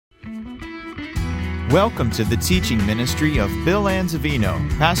Welcome to the teaching ministry of Bill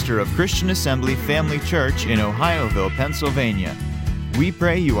Anzavino, pastor of Christian Assembly Family Church in Ohioville, Pennsylvania. We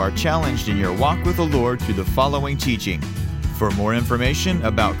pray you are challenged in your walk with the Lord through the following teaching. For more information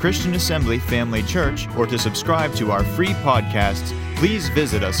about Christian Assembly Family Church or to subscribe to our free podcasts, please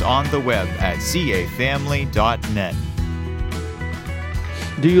visit us on the web at cafamily.net.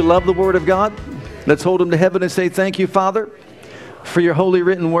 Do you love the Word of God? Let's hold Him to heaven and say, thank you, Father, for your holy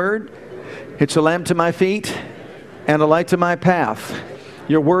written Word. It's a lamp to my feet and a light to my path.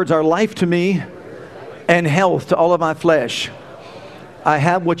 Your words are life to me and health to all of my flesh. I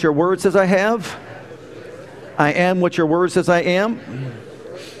have what your word says I have. I am what your word says I am.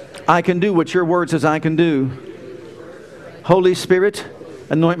 I can do what your word says I can do. Holy Spirit,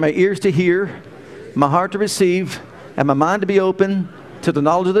 anoint my ears to hear, my heart to receive, and my mind to be open to the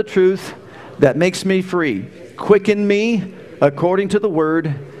knowledge of the truth that makes me free. Quicken me according to the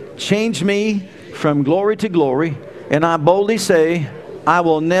word. Change me from glory to glory. And I boldly say, I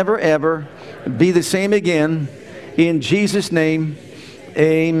will never ever be the same again. In Jesus' name,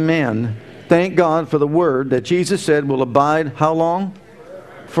 amen. Thank God for the word that Jesus said will abide how long?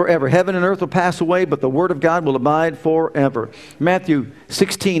 Forever. Heaven and earth will pass away, but the word of God will abide forever. Matthew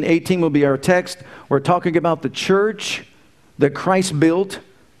 16:18 will be our text. We're talking about the church that Christ built.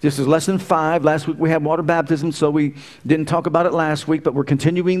 This is lesson 5. Last week we had water baptism, so we didn't talk about it last week, but we're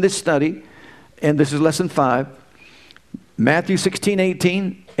continuing this study, and this is lesson 5. Matthew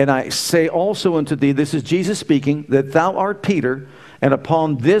 16:18, and I say also unto thee, this is Jesus speaking, that thou art Peter, and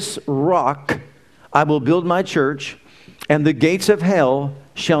upon this rock I will build my church, and the gates of hell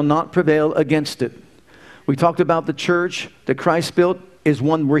shall not prevail against it. We talked about the church that Christ built is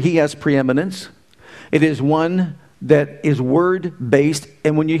one where he has preeminence. It is one that is word-based.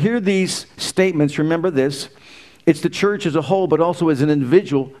 And when you hear these statements, remember this. It's the church as a whole, but also as an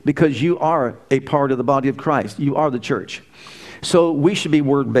individual, because you are a part of the body of Christ. You are the church. So we should be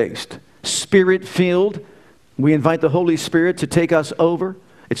word-based. Spirit-filled. We invite the Holy Spirit to take us over.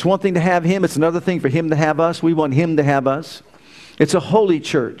 It's one thing to have Him. It's another thing for Him to have us. We want Him to have us. It's a holy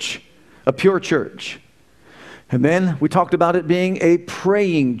church, a pure church. And then we talked about it being a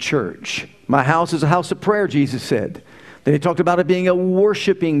praying church. My house is a house of prayer, Jesus said. Then he talked about it being a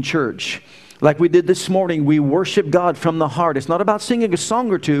worshiping church. Like we did this morning, we worship God from the heart. It's not about singing a song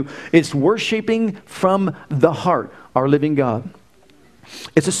or two. It's worshiping from the heart, our living God.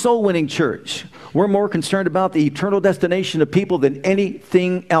 It's a soul-winning church. We're more concerned about the eternal destination of people than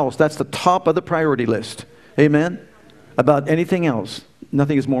anything else. That's the top of the priority list. Amen? About anything else,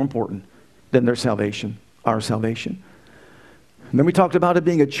 nothing is more important than their salvation. Our salvation. And then we talked about it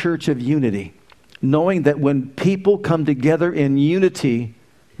being a church of unity, knowing that when people come together in unity,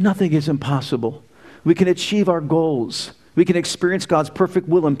 nothing is impossible. We can achieve our goals. We can experience God's perfect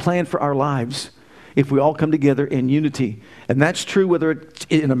will and plan for our lives if we all come together in unity. And that's true whether it's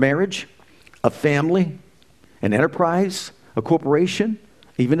in a marriage, a family, an enterprise, a corporation,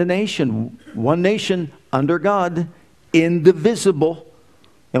 even a nation. One nation under God, indivisible.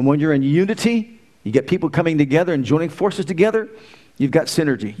 And when you're in unity, you get people coming together and joining forces together, you've got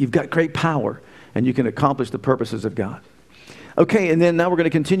synergy, you've got great power, and you can accomplish the purposes of God. Okay, and then now we're going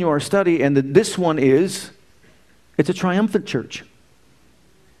to continue our study, and this one is, it's a triumphant church.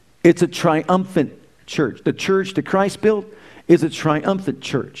 It's a triumphant church. The church that Christ built is a triumphant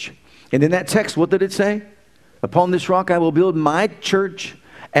church. And in that text, what did it say? Upon this rock I will build my church,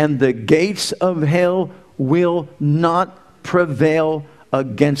 and the gates of hell will not prevail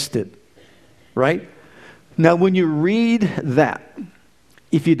against it. Right? Now, when you read that,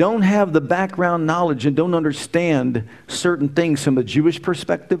 if you don't have the background knowledge and don't understand certain things from a Jewish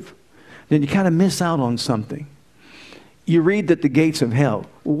perspective, then you kind of miss out on something. You read that the gates of hell.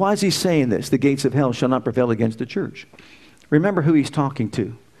 Well, why is he saying this? The gates of hell shall not prevail against the church. Remember who he's talking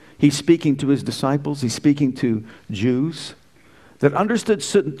to. He's speaking to his disciples. He's speaking to Jews that understood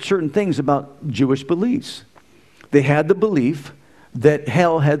certain things about Jewish beliefs. They had the belief that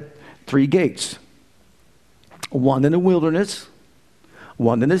hell had 3 gates. One in the wilderness,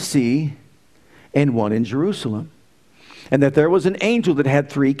 one in the sea, and one in Jerusalem. And that there was an angel that had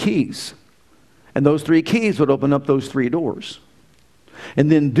 3 keys. And those 3 keys would open up those 3 doors. And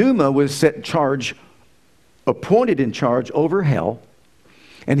then Duma was appointed in charge over hell.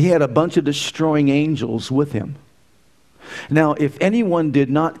 And he had a bunch of destroying angels with him. Now, if anyone did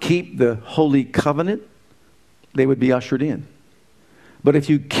not keep the Holy Covenant, they would be ushered in. But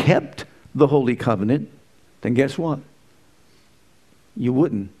if you kept the Holy Covenant, then guess what? You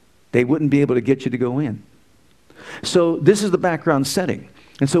wouldn't. They wouldn't be able to get you to go in. So this is the background setting.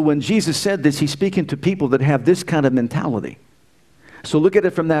 And so when Jesus said this, he's speaking to people that have this kind of mentality. So look at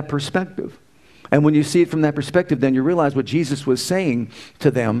it from that perspective. And when you see it from that perspective, then you realize what Jesus was saying to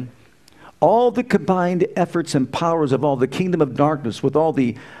them. All the combined efforts and powers of all the kingdom of darkness, with all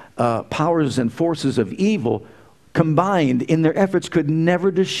the powers and forces of evil combined in their efforts, could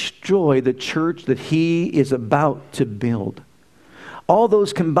never destroy the church that he is about to build. All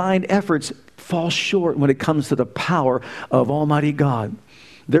those combined efforts fall short when it comes to the power of Almighty God.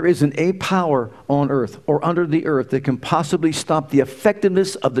 There isn't a power on earth or under the earth that can possibly stop the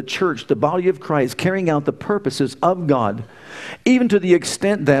effectiveness of the church, the body of Christ, carrying out the purposes of God, even to the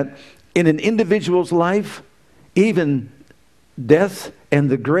extent that in an individual's life, even death and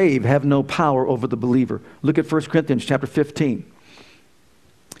the grave have no power over the believer. Look at 1 Corinthians chapter 15.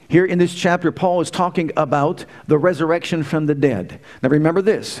 Here in this chapter, Paul is talking about the resurrection from the dead. Now remember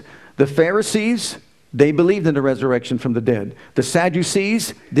this, the Pharisees, they believed in the resurrection from the dead. The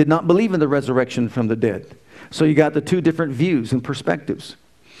Sadducees did not believe in the resurrection from the dead. So you got the two different views and perspectives.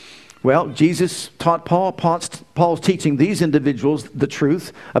 Well, Jesus taught Paul. Paul's teaching these individuals the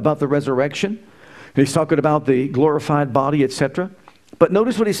truth about the resurrection. He's talking about the glorified body, etc. But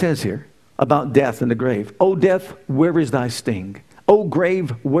notice what he says here about death and the grave. O death, where is thy sting? O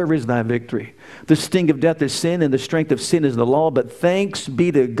grave, where is thy victory? The sting of death is sin, and the strength of sin is the law. But thanks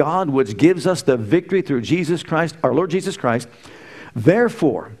be to God, which gives us the victory through Jesus Christ, our Lord Jesus Christ.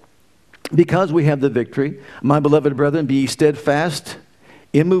 Therefore, because we have the victory, my beloved brethren, be ye steadfast,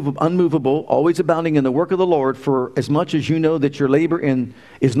 unmovable, always abounding in the work of the Lord, for as much as you know that your labor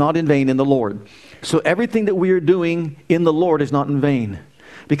is not in vain in the Lord. So everything that we are doing in the Lord is not in vain,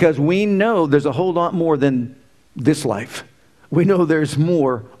 because we know there's a whole lot more than this life. We know there's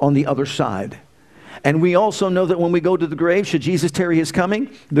more on the other side. And we also know that when we go to the grave, should Jesus tarry his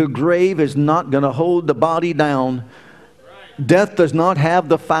coming, the grave is not going to hold the body down. Death does not have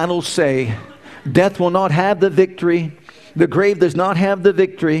the final say. Death will not have the victory. The grave does not have the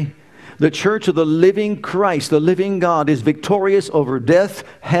victory. The church of the living Christ, the living God, is victorious over death,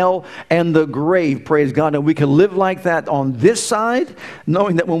 hell, and the grave. Praise God. And we can live like that on this side,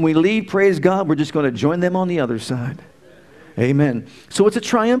 knowing that when we leave, praise God, we're just going to join them on the other side. Amen. So it's a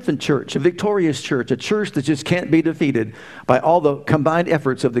triumphant church, a victorious church, a church that just can't be defeated by all the combined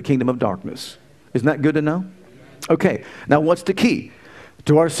efforts of the kingdom of darkness. Isn't that good to know? Okay. Now what's the key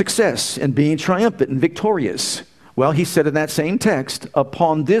to our success in being triumphant and victorious? Well, he said in that same text,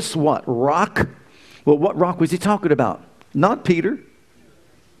 upon this what? Rock? Well, what rock was he talking about? Not Peter.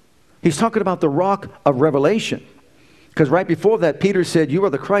 He's talking about the rock of revelation. Because right before that, Peter said, you are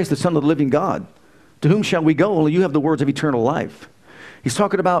the Christ, the Son of the living God. To whom shall we go? Only you have the words of eternal life. He's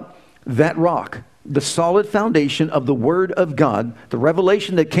talking about that rock, the solid foundation of the Word of God, the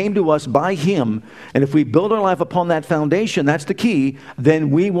revelation that came to us by Him. And if we build our life upon that foundation, that's the key,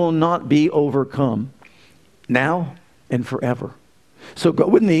 then we will not be overcome. Now and forever. So go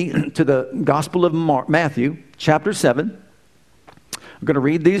with me to the Gospel of Matthew, chapter 7. I'm going to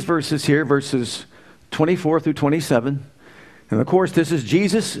read these verses here, verses 24 through 27. And of course, this is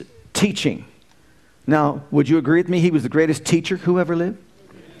Jesus teaching. Now, would you agree with me he was the greatest teacher who ever lived?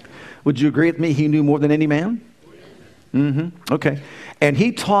 Would you agree with me he knew more than any man? Okay. And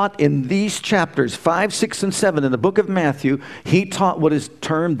he taught in these chapters 5, 6, and 7 in the book of Matthew, he taught what is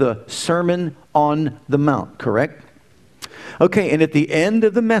termed the Sermon on the Mount, correct? Okay, and at the end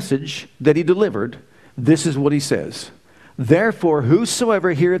of the message that he delivered, this is what he says. Therefore,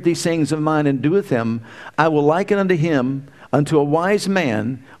 whosoever heareth these sayings of mine and doeth them, I will liken unto him, unto a wise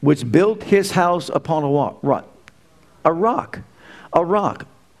man, which built his house upon a rock. A rock. A rock.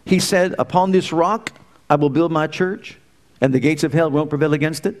 He said, upon this rock I will build my church, and the gates of hell won't prevail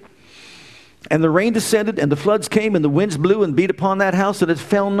against it. And the rain descended, and the floods came, and the winds blew and beat upon that house, and it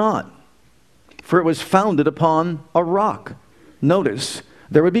fell not. For it was founded upon a rock. Notice,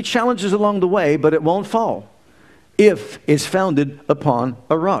 there would be challenges along the way, but it won't fall if it's founded upon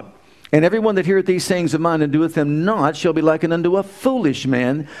a rock. And everyone that heareth these sayings of mine and doeth them not shall be likened unto a foolish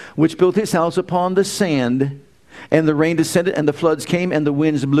man, which built his house upon the sand. And the rain descended, and the floods came, and the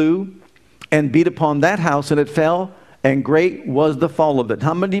winds blew, and beat upon that house, and it fell, and great was the fall of it.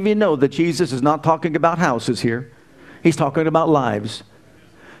 How many of you know that Jesus is not talking about houses here? He's talking about lives.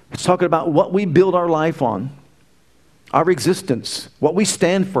 He's talking about what we build our life on, our existence, what we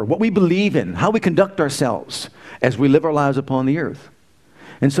stand for, what we believe in, how we conduct ourselves as we live our lives upon the earth.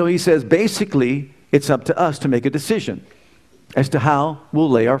 And so he says, basically, it's up to us to make a decision as to how we'll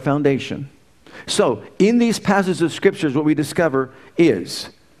lay our foundation. So, in these passages of scriptures, what we discover is,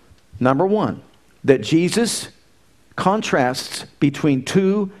 number one, that Jesus contrasts between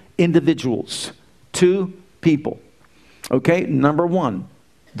two individuals, two people. Okay, number one,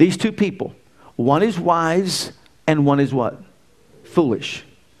 these two people, one is wise and one is what? Foolish.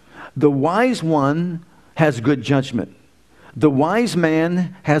 The wise one has good judgment. The wise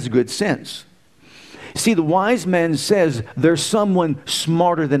man has good sense. See, the wise man says, there's someone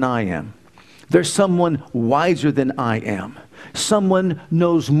smarter than I am. There's someone wiser than I am. Someone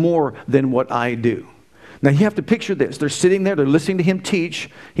knows more than what I do. Now you have to picture this. They're sitting there, they're listening to him teach.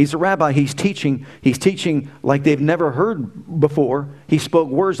 He's a rabbi, he's teaching like they've never heard before. He spoke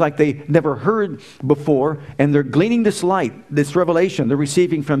words like they never heard before, and they're gleaning this light, this revelation they're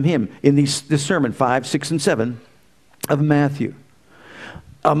receiving from him in this sermon 5, 6, and 7 of Matthew.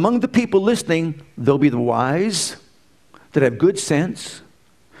 Among the people listening, there'll be the wise that have good sense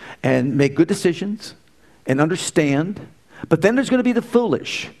and make good decisions and understand. But then there's going to be the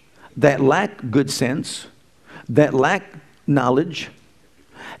foolish that lack good sense, that lack knowledge,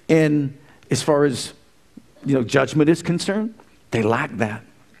 and as far as judgment is concerned, they lack that.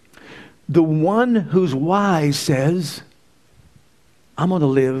 The one who's wise says, I'm going to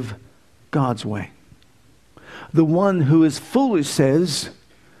live God's way. The one who is foolish says,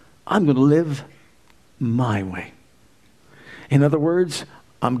 I'm going to live my way. In other words,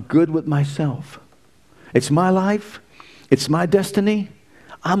 I'm good with myself. It's my life. It's my destiny.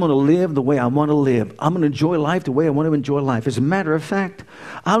 I'm going to live the way I want to live. I'm going to enjoy life the way I want to enjoy life. As a matter of fact,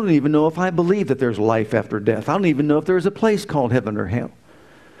 I don't even know if I believe that there's life after death. I don't even know if there's a place called heaven or hell.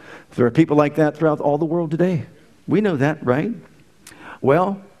 There are people like that throughout all the world today. We know that, right?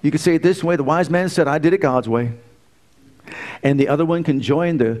 Well, you could say it this way. The wise man said, I did it God's way. And the other one can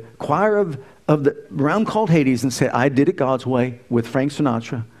join the choir of the realm called Hades and say, I did it God's way, with Frank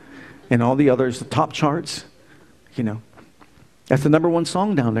Sinatra and all the others, the top charts. That's the #1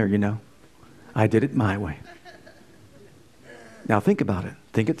 song down there, I did it my way. Now think about it.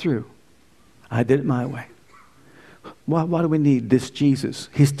 Think it through. I did it my way. Why do we need this Jesus,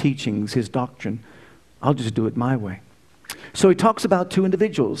 his teachings, his doctrine? I'll just do it my way. So he talks about two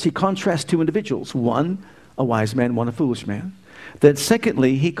individuals. He contrasts two individuals. One, a wise man, one, a foolish man. Then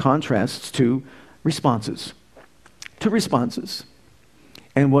secondly, he contrasts two responses. Two responses.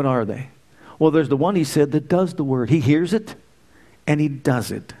 And what are they? Well, there's the one, he said, that does the word. He hears it and he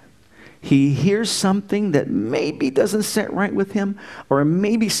does it. He hears something that maybe doesn't sit right with him, or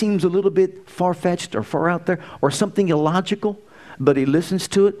maybe seems a little bit far-fetched or far out there, or something illogical, but he listens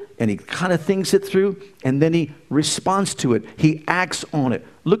to it and he kind of thinks it through, and then he responds to it. He acts on it.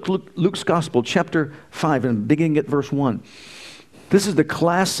 Look, Luke's Gospel, chapter 5, and beginning at verse 1. This is the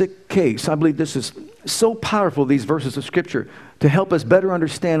classic case. I believe this is so powerful, these verses of Scripture, to help us better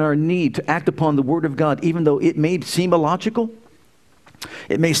understand our need to act upon the Word of God, even though it may seem illogical.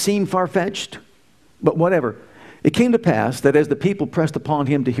 It may seem far-fetched, but whatever. It came to pass that as the people pressed upon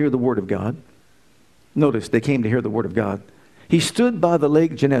him to hear the word of God, notice they came to hear the word of God, he stood by the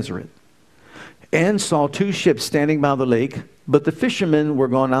lake Gennesaret and saw two ships standing by the lake, but the fishermen were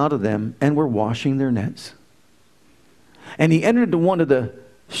gone out of them and were washing their nets. And he entered into one of the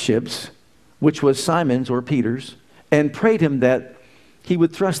ships, which was Simon's or Peter's, and prayed him that he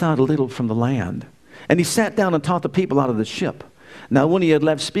would thrust out a little from the land. And he sat down and taught the people out of the ship. Now, when he had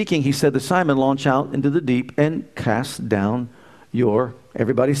left speaking, he said to Simon, launch out into the deep and cast down your,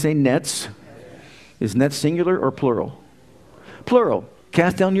 everybody say nets. Is net singular or plural? Plural.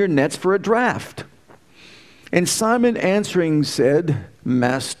 Cast down your nets for a draft. And Simon answering said,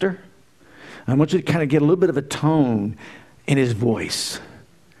 Master, I want you to kind of get a little bit of a tone in his voice.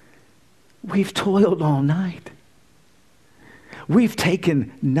 We've toiled all night. We've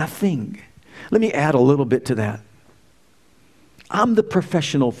taken nothing. Let me add a little bit to that. I'm the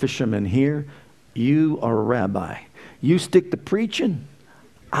professional fisherman here. You are a rabbi. You stick to preaching,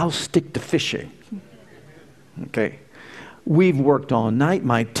 I'll stick to fishing. Okay. We've worked all night.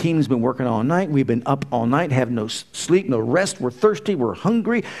 My team's been working all night. We've been up all night, have no sleep, no rest. We're thirsty, we're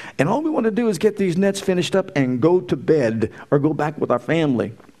hungry. And all we want to do is get these nets finished up and go to bed or go back with our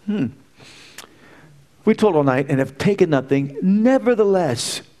family. We toiled all night and have taken nothing.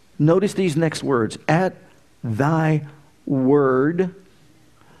 Nevertheless, notice these next words. At thy word,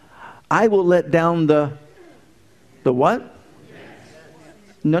 I will let down the what?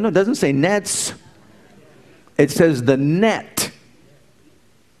 No, it doesn't say nets. It says the net.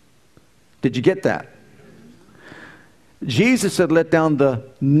 Did you get that? Jesus said, let down the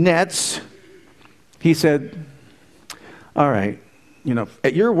nets. He said, all right,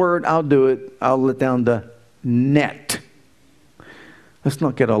 at your word, I'll do it. I'll let down the net. Let's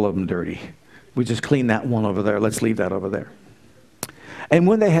not get all of them dirty. We just clean that one over there. Let's leave that over there. And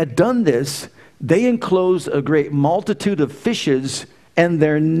when they had done this, they enclosed a great multitude of fishes, and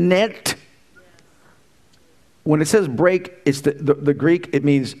their net, when it says break, it's the Greek, it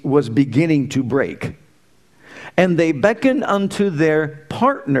means was beginning to break. And they beckoned unto their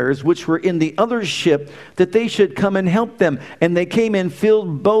partners, which were in the other ship, that they should come and help them. And they came and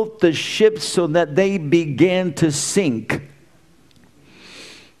filled both the ships so that they began to sink.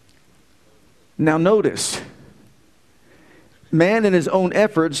 Now notice, man in his own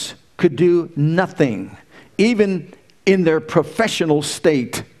efforts could do nothing, even in their professional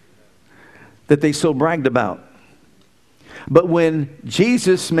state that they so bragged about. But when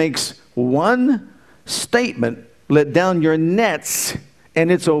Jesus makes one statement, let down your nets,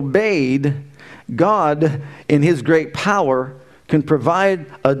 and it's obeyed, God, in his great power, can provide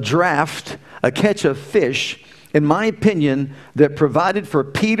a draft, a catch of fish, in my opinion, that provided for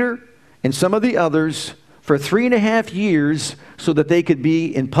Peter and some of the others for 3.5 years so that they could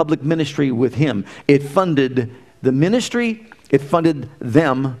be in public ministry with him. It funded the ministry, it funded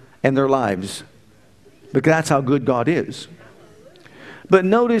them and their lives. Because that's how good God is. But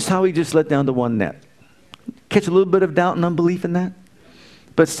notice how he just let down the one net. Catch a little bit of doubt and unbelief in that?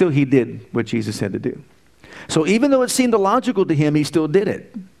 But still he did what Jesus said to do. So even though it seemed illogical to him, he still did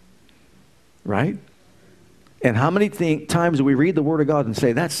it. Right? And how many times do we read the Word of God and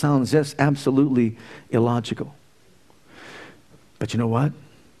say, that sounds just absolutely illogical? But you know what?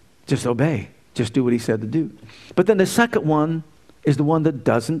 Just obey. Just do what he said to do. But then the second one is the one that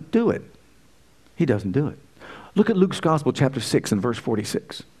doesn't do it. He doesn't do it. Look at Luke's Gospel, chapter 6 and verse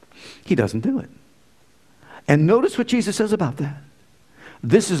 46. He doesn't do it. And notice what Jesus says about that.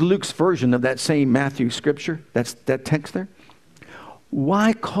 This is Luke's version of that same Matthew scripture, that text there.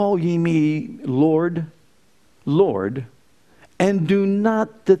 Why call ye me Lord, Lord, and do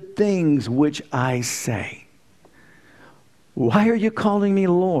not the things which I say? Why are you calling me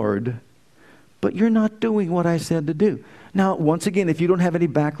Lord, but you're not doing what I said to do? Now, once again, if you don't have any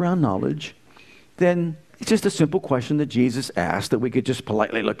background knowledge, then it's just a simple question that Jesus asked that we could just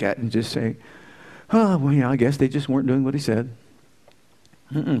politely look at and just say, oh, well, yeah, I guess they just weren't doing what he said.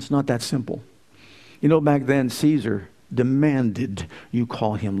 It's not that simple. You know, back then, Caesar demanded you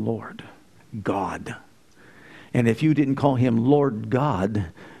call him Lord God. And if you didn't call him Lord God,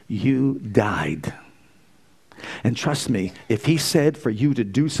 you died. And trust me, if he said for you to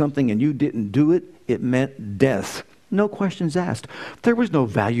do something and you didn't do it, it meant death. No questions asked. There was no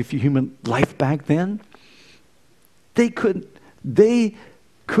value for human life back then. They couldn't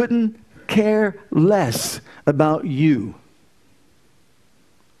care less about you.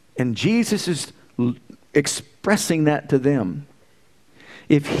 And Jesus is expressing that to them.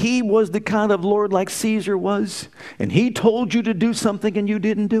 If he was the kind of Lord like Caesar was, and he told you to do something and you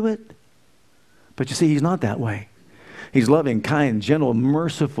didn't do it, but you see, he's not that way. He's loving, kind, gentle,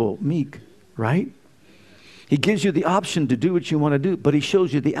 merciful, meek, right? He gives you the option to do what you want to do, but he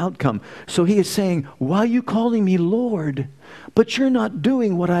shows you the outcome. So he is saying, why are you calling me Lord, but you're not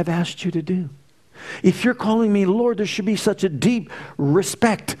doing what I've asked you to do? If you're calling me Lord, there should be such a deep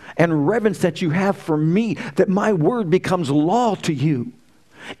respect and reverence that you have for me that my word becomes law to you.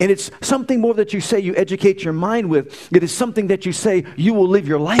 And it's something more that you say you educate your mind with. It is something that you say you will live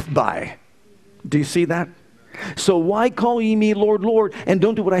your life by. Do you see that? So why call ye me Lord, Lord, and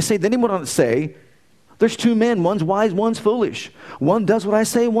don't do what I say? Then he went on to say, there's two men, one's wise, one's foolish. One does what I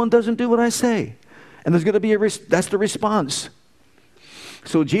say, one doesn't do what I say. And there's going to be that's the response.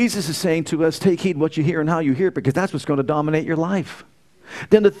 So Jesus is saying to us, take heed what you hear and how you hear it, because that's what's going to dominate your life.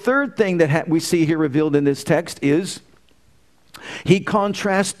 Then the third thing that we see here revealed in this text is he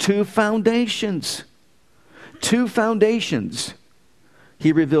contrasts two foundations. Two foundations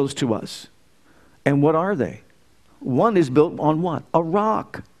he reveals to us. And what are they? One is built on what? A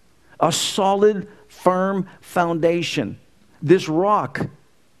rock. A solid, firm foundation. This rock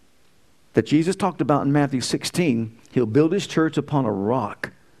that Jesus talked about in Matthew 16, he'll build his church upon a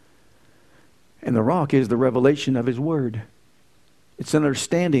rock. And the rock is the revelation of his word. It's an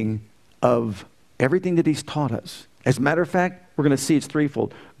understanding of everything that he's taught us. As a matter of fact, we're going to see it's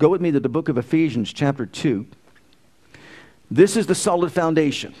threefold. Go with me to the book of Ephesians chapter 2. This is the solid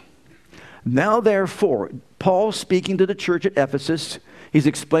foundation. Now therefore, Paul speaking to the church at Ephesus, he's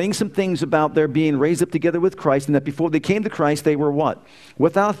explaining some things about their being raised up together with Christ, and that before they came to Christ, they were what?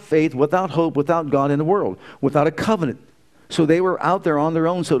 Without faith, without hope, without God in the world, without a covenant. So they were out there on their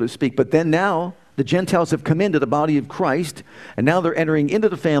own, so to speak. But then now, the Gentiles have come into the body of Christ, and now they're entering into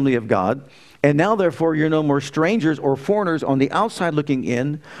the family of God. And now, therefore, you're no more strangers or foreigners on the outside looking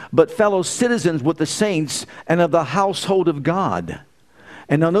in, but fellow citizens with the saints and of the household of God.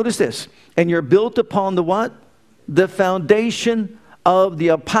 And now notice this. And you're built upon the what? The foundation of the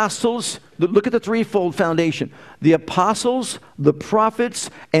apostles. Look at the threefold foundation. The apostles, the prophets,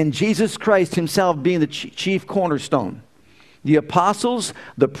 and Jesus Christ himself being the chief cornerstone. The apostles,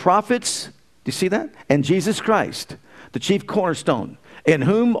 the prophets, you see that? And Jesus Christ, the chief cornerstone, in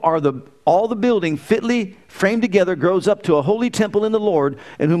whom are all the building fitly framed together grows up to a holy temple in the Lord,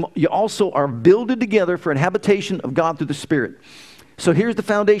 in whom you also are builded together for an habitation of God through the Spirit. So here's the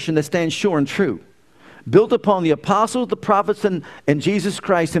foundation that stands sure and true. Built upon the apostles, the prophets, and Jesus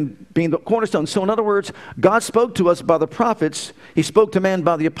Christ, and being the cornerstone. So in other words, God spoke to us by the prophets, He spoke to man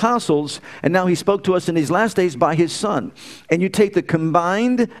by the apostles, and now He spoke to us in these last days by His Son. And you take the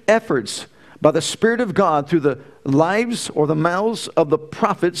combined efforts by the Spirit of God through the lives or the mouths of the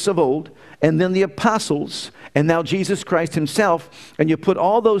prophets of old, and then the apostles, and now Jesus Christ Himself, and you put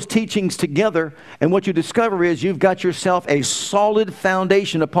all those teachings together, and what you discover is you've got yourself a solid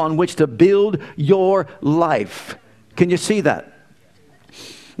foundation upon which to build your life. Can you see that?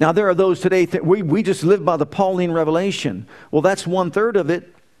 Now there are those today that we just live by the Pauline revelation. Well, that's 1/3 of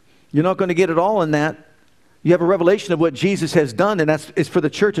it. You're not going to get it all in that. You have a revelation of what Jesus has done, and it's for the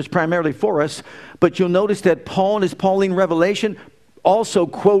church. It's primarily for us. But you'll notice that Paul in his Pauline revelation also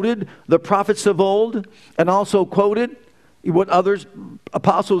quoted the prophets of old and also quoted what others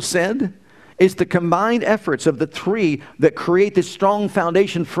apostles said. It's the combined efforts of the three that create this strong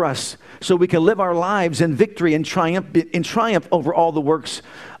foundation for us so we can live our lives in victory and triumph over all the works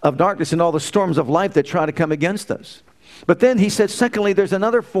of darkness and all the storms of life that try to come against us. But then he said, secondly, there's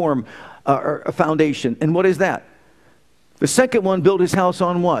another form or a foundation. And what is that? The second one built his house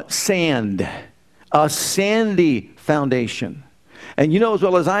on what? Sand. A sandy foundation. And you know as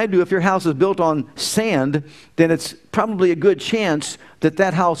well as I do, if your house is built on sand, then it's probably a good chance that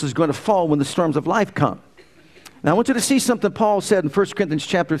that house is going to fall when the storms of life come. Now I want you to see something Paul said in 1 Corinthians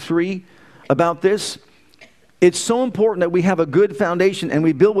chapter 3 about this. It's so important that we have a good foundation and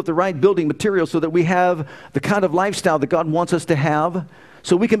we build with the right building material so that we have the kind of lifestyle that God wants us to have,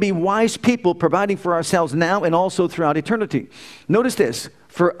 so we can be wise people providing for ourselves now and also throughout eternity. Notice this: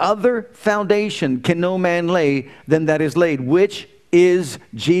 for other foundation can no man lay than that is laid, which is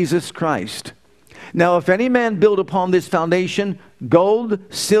Jesus Christ. Now if any man build upon this foundation gold,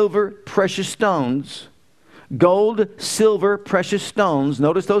 silver, precious stones, gold, silver, precious stones,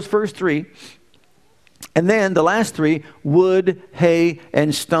 notice those first three, and then the last three, wood, hay,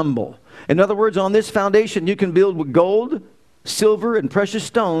 and stubble. In other words, on this foundation you can build with gold, silver, and precious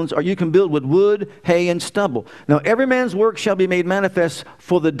stones, or you can build with wood, hay, and stubble. Now every man's work shall be made manifest,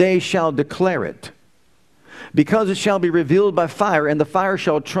 for the day shall declare it. Because it shall be revealed by fire, and the fire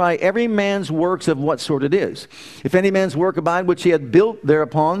shall try every man's works of what sort it is. If any man's work abide which he had built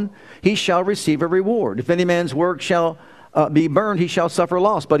thereupon, he shall receive a reward. If any man's work shall be burned, he shall suffer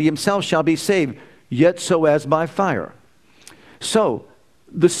loss, but he himself shall be saved, yet so as by fire. So,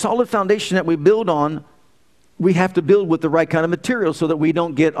 the solid foundation that we build on, we have to build with the right kind of material so that we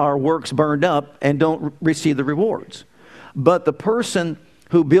don't get our works burned up and don't receive the rewards. But the person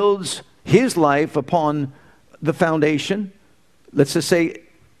who builds his life upon the foundation, let's just say,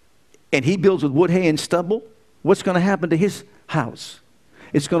 and he builds with wood, hay, and stubble, what's going to happen to his house?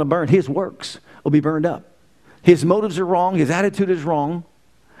 It's going to burn. His works will be burned up. His motives are wrong. His attitude is wrong.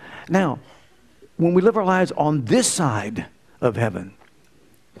 Now, when we live our lives on this side of heaven,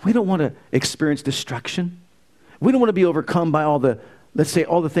 we don't want to experience destruction. We don't want to be overcome by all the, let's say,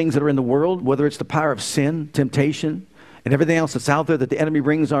 all the things that are in the world, whether it's the power of sin, temptation, and everything else that's out there that the enemy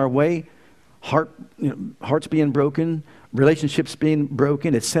brings our way. Hearts being broken, relationships being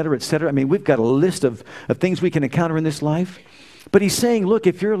broken, etc., etc. I mean, we've got a list of things we can encounter in this life. But he's saying, look,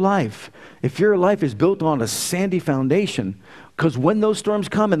 if your life is built on a sandy foundation, because when those storms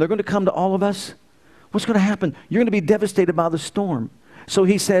come, and they're going to come to all of us, what's going to happen? You're going to be devastated by the storm. So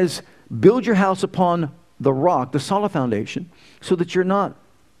he says, build your house upon the rock, the solid foundation, so that you're not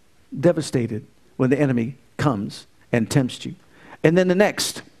devastated when the enemy comes and tempts you. And then the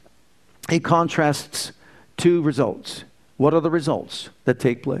next, he contrasts two results. What are the results that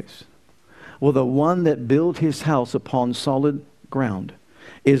take place? Well, the one that built his house upon solid ground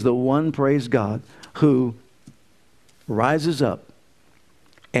is the one, praise God, who rises up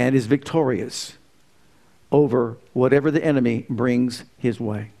and is victorious over whatever the enemy brings his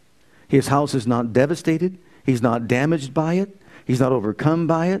way. His house is not devastated. He's not damaged by it. He's not overcome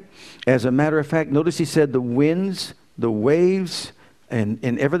by it. As a matter of fact, notice he said the winds, the waves, and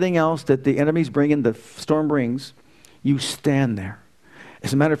everything else that the enemy's bringing, the storm brings, you stand there.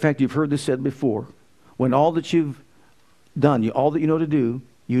 As a matter of fact, you've heard this said before. When all that you've done, all that you know to do,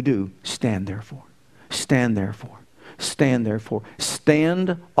 you do, stand therefore. Stand therefore. Stand therefore.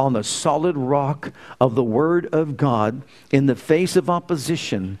 Stand on the solid rock of the Word of God in the face of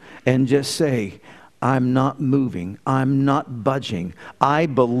opposition and just say, I'm not moving. I'm not budging. I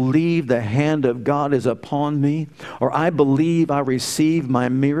believe the hand of God is upon me, or I believe I receive my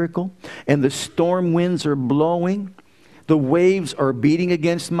miracle, and the storm winds are blowing. The waves are beating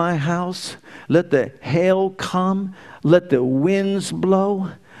against my house. Let the hail come. Let the winds blow.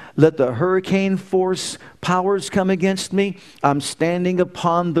 Let the hurricane force powers come against me. I'm standing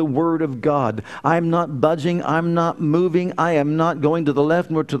upon the Word of God. I'm not budging. I'm not moving. I am not going to the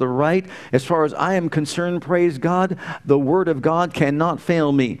left nor to the right. As far as I am concerned, praise God, the Word of God cannot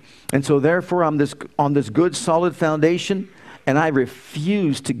fail me. And so therefore, I'm on this good, solid foundation, and I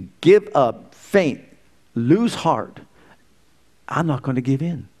refuse to give up, faint, lose heart. I'm not going to give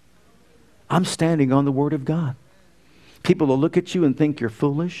in. I'm standing on the Word of God. People will look at you and think you're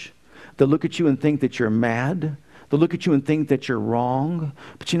foolish. They'll look at you and think that you're mad. They'll look at you and think that you're wrong.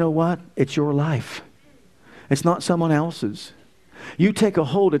 But you know what? It's your life. It's not someone else's. You take a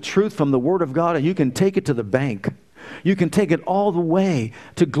hold of truth from the Word of God and you can take it to the bank. You can take it all the way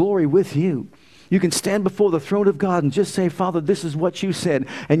to glory with you. You can stand before the throne of God and just say, Father, this is what you said.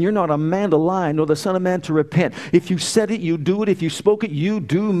 And you're not a man to lie, nor the son of man to repent. If you said it, you do it. If you spoke it, you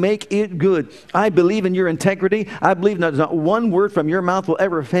do make it good. I believe in your integrity. I believe that not one word from your mouth will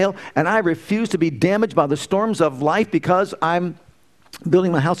ever fail. And I refuse to be damaged by the storms of life because I'm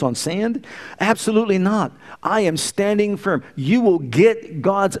building my house on sand? Absolutely not. I am standing firm. You will get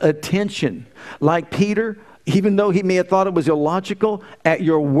God's attention. Like Peter, even though he may have thought it was illogical, at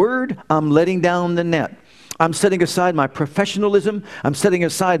your word, I'm letting down the net. I'm setting aside my professionalism. I'm setting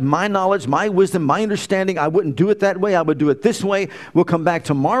aside my knowledge, my wisdom, my understanding. I wouldn't do it that way. I would do it this way. We'll come back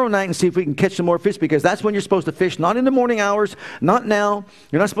tomorrow night and see if we can catch some more fish, because that's when you're supposed to fish, not in the morning hours, not now.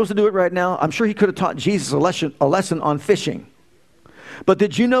 You're not supposed to do it right now. I'm sure he could have taught Jesus a lesson on fishing. But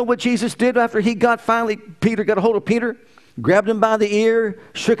did you know what Jesus did after Peter got a hold of Peter, grabbed him by the ear,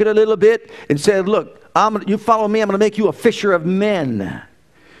 shook it a little bit, and said, look, you follow me, I'm going to make you a fisher of men.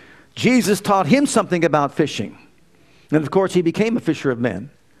 Jesus taught him something about fishing. And of course, he became a fisher of men.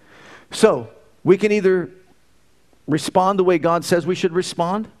 So, we can either respond the way God says we should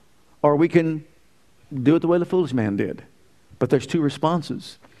respond, or we can do it the way the foolish man did. But there's two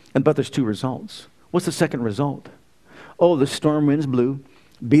responses, but there's two results. What's the second result? Oh, the storm winds blew,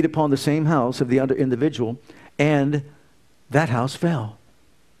 beat upon the same house of the other individual, and that house fell.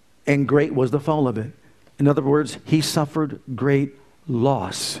 And great was the fall of it. In other words, he suffered great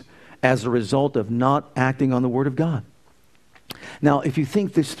loss as a result of not acting on the Word of God. Now, if you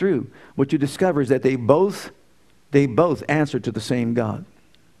think this through, what you discover is that they both answered to the same God.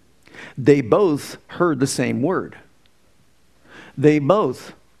 They both heard the same word. They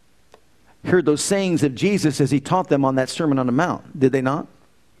both heard those sayings of Jesus as he taught them on that Sermon on the Mount. Did they not?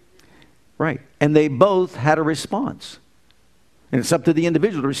 Right. And they both had a response. And it's up to the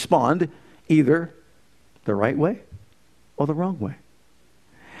individual to respond either the right way or the wrong way.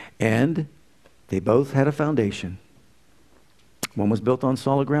 And they both had a foundation. One was built on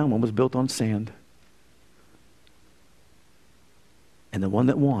solid ground, one was built on sand. And the one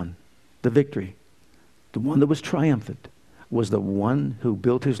that won the victory, the one that was triumphant, was the one who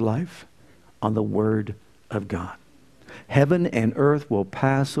built his life on the Word of God. Heaven and earth will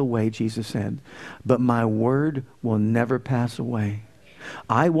pass away, Jesus said, but my word will never pass away.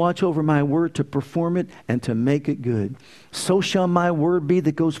 I watch over my word to perform it and to make it good. So shall my word be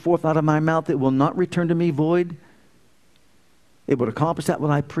that goes forth out of my mouth. It will not return to me void. It will accomplish that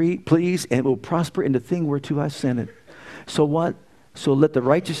what I please, and it will prosper in the thing whereto I sent it. So what? So let the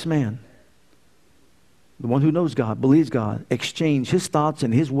righteous man, the one who knows God, believes God, exchange his thoughts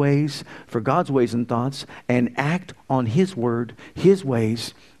and his ways for God's ways and thoughts, and act on his word, his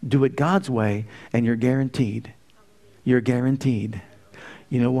ways. Do it God's way, and you're guaranteed. You're guaranteed.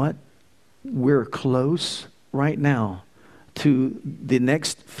 You know what? We're close right now to the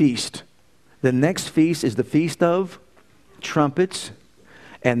next feast. The next feast is the Feast of Trumpets,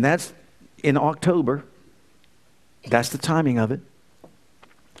 and that's in October. That's the timing of it.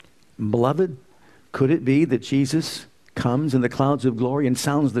 Beloved, could it be that Jesus comes in the clouds of glory and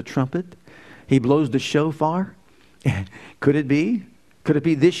sounds the trumpet? He blows the shofar? Could it be? Could it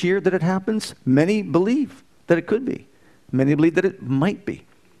be this year that it happens? Many believe that it could be. Many believe that it might be.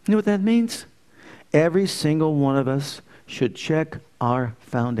 You know what that means? Every single one of us should check our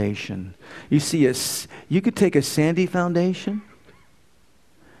foundation. You see, you could take a sandy foundation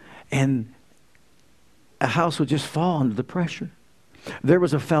and a house would just fall under the pressure. There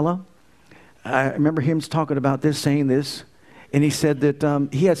was a fellow, I remember him talking about this, saying this, and he said that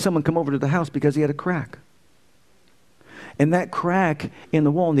he had someone come over to the house because he had a crack. And that crack in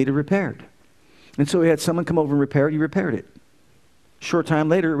the wall needed repaired. And so he had someone come over and repair it. He repaired it. Short time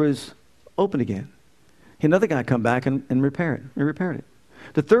later, it was open again. Another guy come back and repaired it.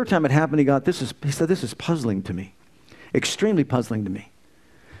 The third time it happened, he said, this is puzzling to me. Extremely puzzling to me.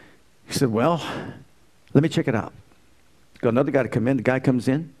 He said, well, let me check it out. Got another guy to come in. The guy comes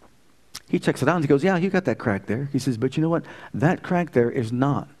in. He checks it out and he goes, yeah, you got that crack there. He says, but you know what? That crack there is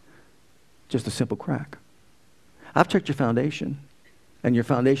not just a simple crack. I've checked your foundation, and your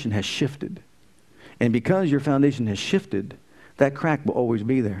foundation has shifted. And because your foundation has shifted, that crack will always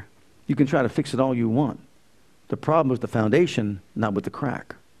be there. You can try to fix it all you want. The problem is the foundation, not with the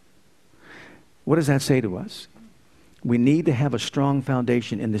crack. What does that say to us? We need to have a strong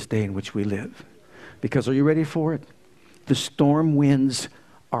foundation in this day in which we live. Because are you ready for it? The storm winds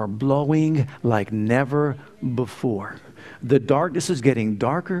are blowing like never before. The darkness is getting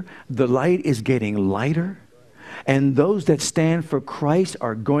darker. The light is getting lighter. And those that stand for Christ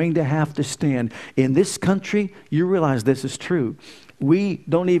are going to have to stand. In this country, you realize this is true. We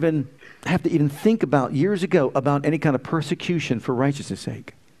don't even have to even think about years ago about any kind of persecution for righteousness'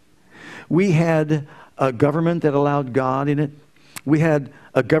 sake. We had a government that allowed God in it. We had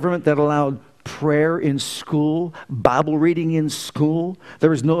a government that allowed prayer in school, Bible reading in school. There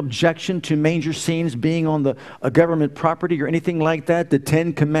was no objection to manger scenes being on a government property or anything like that. The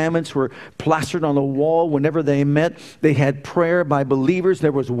 10 Commandments were plastered on the wall whenever they met. They had prayer by believers.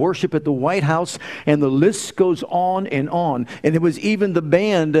 There was worship at the White House, and the list goes on and on. And it was even the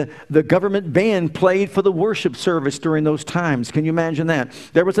band, the government band played for the worship service during those times. Can you imagine that?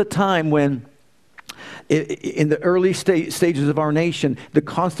 There was a time when in the early stages of our nation, the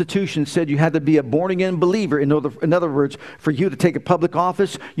Constitution said you had to be a born-again believer. In other words, for you to take a public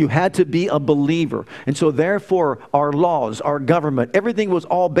office, you had to be a believer. And so therefore, our laws, our government, everything was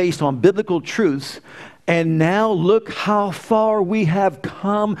all based on biblical truths. And now look how far we have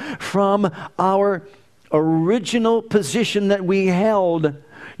come from our original position that we held.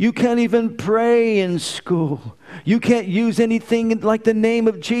 You can't even pray in school. You can't use anything like the name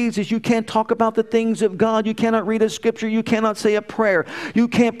of Jesus. You can't talk about the things of God. You cannot read a scripture. You cannot say a prayer. You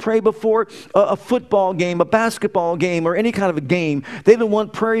can't pray before a football game, a basketball game, or any kind of a game. They don't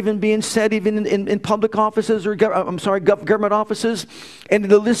want prayer even being said even in public offices or government offices. And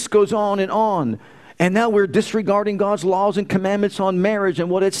the list goes on and on. And now we're disregarding God's laws and commandments on marriage and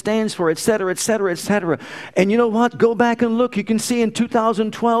what it stands for, et cetera, et cetera, et cetera. And you know what? Go back and look. You can see in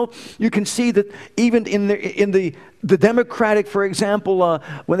 2012, you can see that even in the Democratic, for example,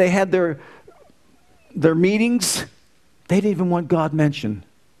 when they had their meetings, they didn't even want God mentioned.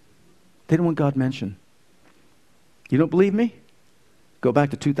 They didn't want God mentioned. You don't believe me? Go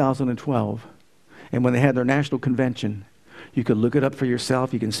back to 2012. And when they had their national convention, you can look it up for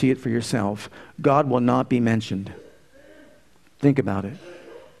yourself. You can see it for yourself. God will not be mentioned. Think about it.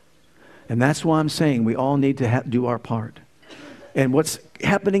 And that's why I'm saying we all need to do our part. And what's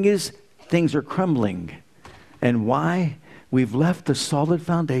happening is things are crumbling. And why? We've left the solid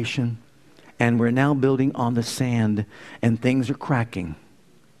foundation and we're now building on the sand and things are cracking.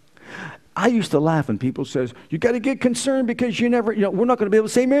 I used to laugh when people says, you got to get concerned because we're not going to be able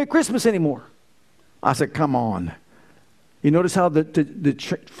to say Merry Christmas anymore. I said, come on. You notice how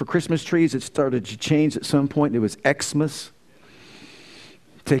for Christmas trees it started to change at some point. It was Xmas,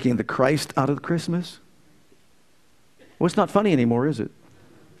 taking the Christ out of the Christmas. Well, it's not funny anymore, is it?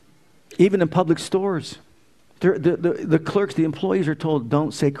 Even in public stores, the clerks, the employees are told,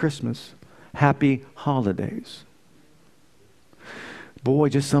 don't say Christmas. Happy holidays. Boy,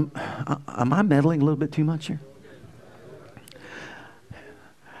 am I meddling a little bit too much here?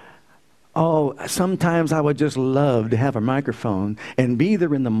 Oh, sometimes I would just love to have a microphone and be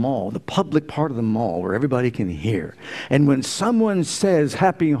there in the mall, the public part of the mall where everybody can hear. And when someone says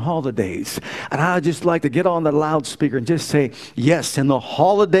happy holidays, and I just like to get on the loudspeaker and just say, yes, and the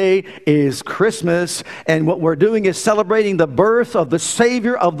holiday is Christmas. And what we're doing is celebrating the birth of the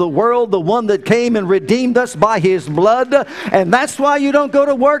Savior of the world, the one that came and redeemed us by His blood. And that's why you don't go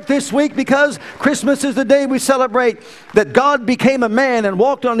to work this week, because Christmas is the day we celebrate that God became a man and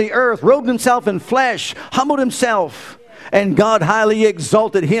walked on the earth, robed Himself in flesh, humbled Himself, and God highly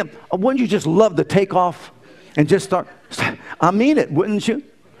exalted Him. Wouldn't you just love to take off and just start? I mean it, wouldn't you?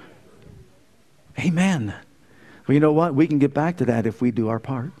 Amen. Well, you know what? We can get back to that if we do our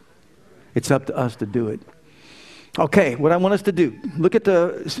part. It's up to us to do it. Okay, what I want us to do, look at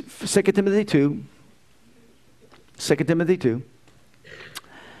the 2 Timothy 2. 2 Timothy 2.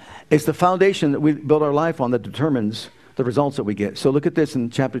 It's the foundation that we build our life on that determines the results that we get. So look at this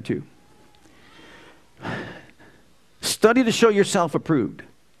in chapter 2. Study to show yourself approved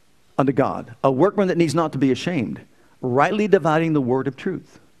unto God, a workman that needs not to be ashamed, rightly dividing the word of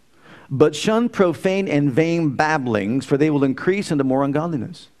truth. But shun profane and vain babblings, for they will increase into more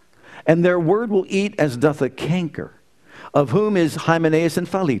ungodliness. and their word will eat as doth a canker, of whom is Hymenaeus and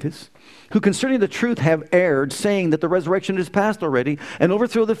Philetus, who concerning the truth have erred, saying that the resurrection is past already, and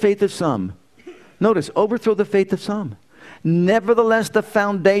overthrow the faith of some. Notice, overthrow the faith of some. Nevertheless, the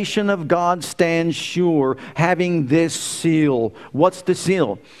foundation of God stands sure, having this seal. What's the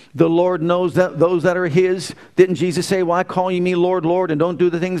seal? The Lord knows that those that are His. Didn't Jesus say, why call ye me Lord, Lord, and don't do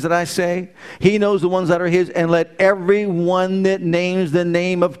the things that I say? He knows the ones that are His, and let everyone that names the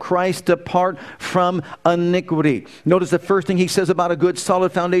name of Christ depart from iniquity. Notice the first thing He says about a good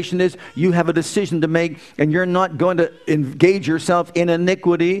solid foundation is you have a decision to make, and you're not going to engage yourself in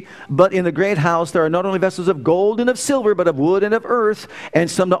iniquity. But in the great house there are not only vessels of gold and of silver, but of wood and of earth, and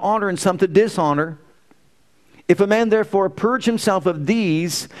some to honor and some to dishonor. If a man therefore purge himself of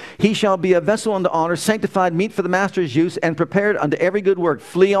these, he shall be a vessel unto honor, sanctified, meet for the master's use, and prepared unto every good work.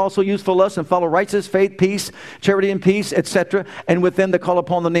 Flee also useful lusts, and follow righteousness, faith, peace, charity, and peace, etc. And with them that call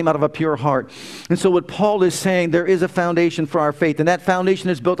upon the name out of a pure heart. And so what Paul is saying, there is a foundation for our faith, and that foundation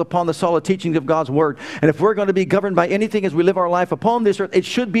is built upon the solid teachings of God's Word. And if we're going to be governed by anything as we live our life upon this earth, it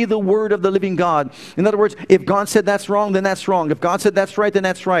should be the Word of the living God. In other words, if God said that's wrong, then that's wrong. If God said that's right, then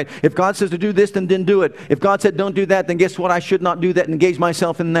that's right. If God says to do this, then do it. If God said don't do that, then guess what? I should not do that and engage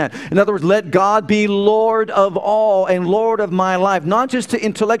myself in that. In other words, let God be Lord of all and Lord of my life. Not just to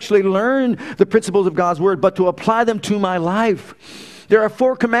intellectually learn the principles of God's Word, but to apply them to my life. There are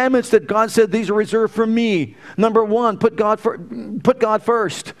 4 commandments that God said these are reserved for me. Number 1, put God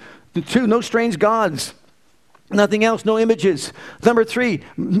first. 2, no strange gods. Nothing else, no images. Number 3,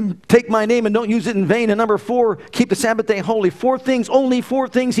 take my name and don't use it in vain. And number 4, keep the Sabbath day holy. 4 things, only 4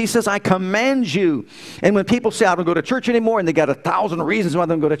 things He says, I command you. And when people say, I don't go to church anymore, and they got 1,000 reasons why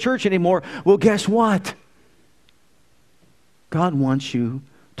they don't go to church anymore, well, guess what? God wants you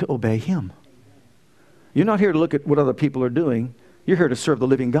to obey Him. You're not here to look at what other people are doing. You're here to serve the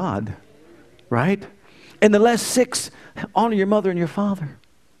living God, right? And the last 6, honor your mother and your father.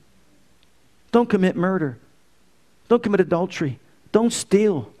 Don't commit murder. Don't commit adultery. Don't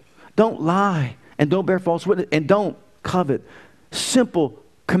steal. Don't lie. And don't bear false witness. And don't covet. Simple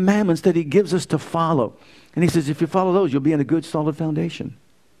commandments that He gives us to follow. And He says, if you follow those, you'll be in a good, solid foundation.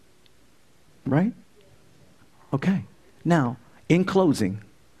 Right? Okay. Now, in closing,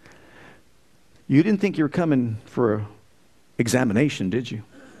 you didn't think you were coming for an examination, did you?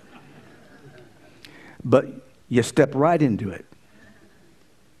 But you step right into it.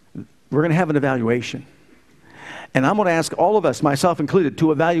 We're going to have an evaluation. And I'm going to ask all of us, myself included,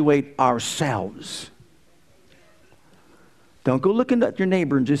 to evaluate ourselves. Don't go looking at your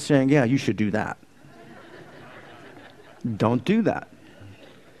neighbor and just saying, yeah, you should do that. Don't do that.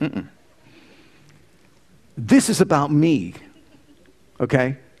 This is about me.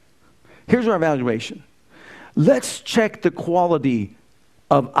 Okay? Here's our evaluation. Let's check the quality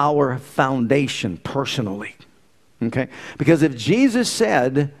of our foundation personally. Okay? Because if Jesus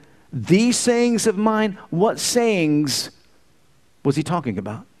said, these sayings of mine, what sayings was He talking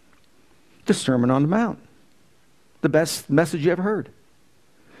about? The Sermon on the Mount. The best message you ever heard.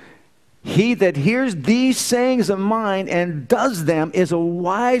 He that hears these sayings of mine and does them is a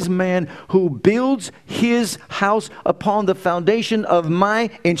wise man who builds his house upon the foundation of my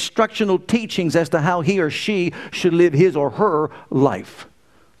instructional teachings as to how he or she should live his or her life.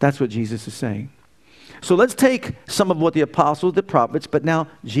 That's what Jesus is saying. So let's take some of what the apostles, the prophets, but now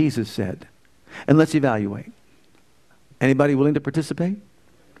Jesus said. And let's evaluate. Anybody willing to participate?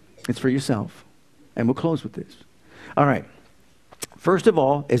 It's for yourself. And we'll close with this. All right. First of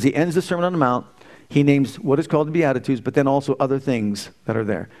all, as He ends the Sermon on the Mount, He names what is called the Beatitudes, but then also other things that are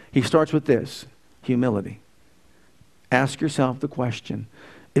there. He starts with this, humility. Ask yourself the question,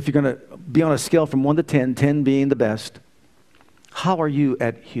 if you're going to be on a scale from 1 to 10, 10 being the best, how are you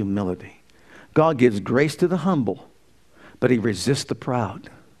at humility? God gives grace to the humble, but He resists the proud.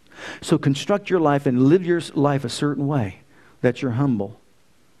 So construct your life and live your life a certain way that you're humble.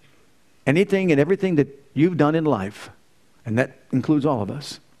 Anything and everything that you've done in life, and that includes all of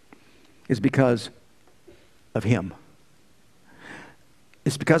us, is because of Him.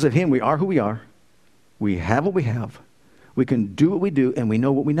 It's because of Him we are who we are. We have what we have. We can do what we do, and we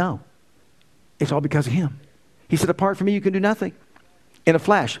know what we know. It's all because of Him. He said, apart from me, you can do nothing. In a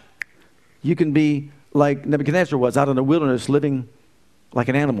flash, you can be like Nebuchadnezzar was out in the wilderness living like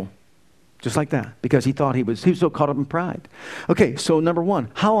an animal. Just like that. Because he thought he was so caught up in pride. Okay, so number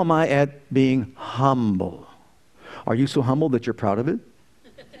 1, how am I at being humble? Are you so humble that you're proud of it?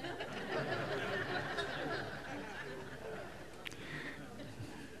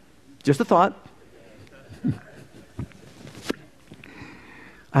 Just a thought.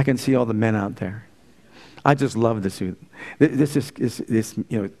 I can see all the men out there. I just love this. This is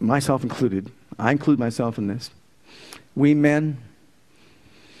myself included. I include myself in this. We men,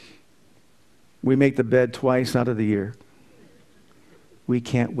 we make the bed twice out of the year. We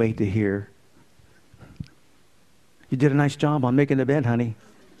can't wait to hear, "You did a nice job on making the bed, honey."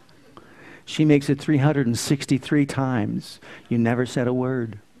 She makes it 363 times. You never said a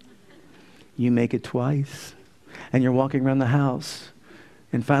word. You make it twice. And you're walking around the house.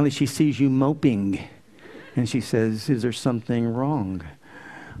 And finally she sees you moping. And she says, "Is there something wrong?"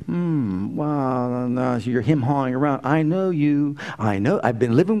 Well, no, you're him-hawing around. "I know you. I know. I've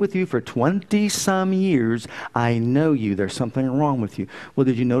been living with you for 20-some years. I know you. There's something wrong with you." "Well,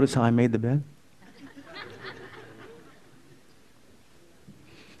 did you notice how I made the bed?"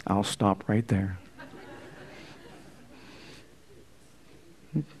 I'll stop right there.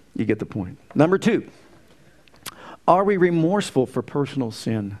 You get the point. Number 2, are we remorseful for personal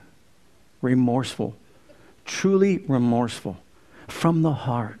sin? Remorseful. Truly remorseful. From the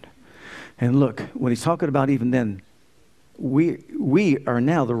heart. And look, when he's talking about even then, we are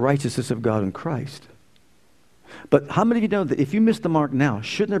now the righteousness of God in Christ. But how many of you know that if you miss the mark now,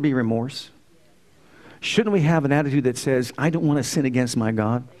 shouldn't there be remorse? Shouldn't we have an attitude that says, "I don't want to sin against my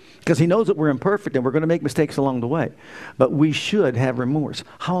God"? Because he knows that we're imperfect and we're going to make mistakes along the way. But we should have remorse.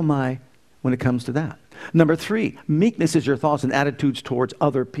 How am I when it comes to that? Number 3, meekness is your thoughts and attitudes towards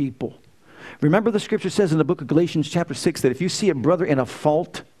other people. Remember the scripture says in the book of Galatians chapter 6 that if you see a brother in a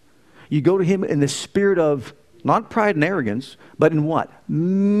fault, you go to him in the spirit of not pride and arrogance, but in what?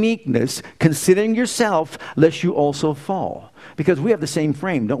 Meekness, considering yourself, lest you also fall. Because we have the same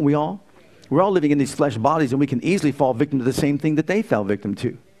frame, don't we all? We're all living in these flesh bodies, and we can easily fall victim to the same thing that they fell victim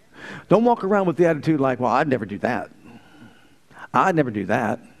to. Don't walk around with the attitude like, "Well, I'd never do that. I'd never do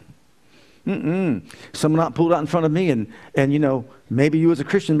that. Someone not pulled out in front of me, and maybe you as a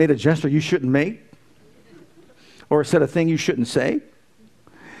Christian made a gesture you shouldn't make, or said a thing you shouldn't say.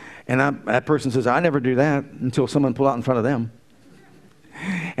 And that person says, "I never do that," until someone pulled out in front of them.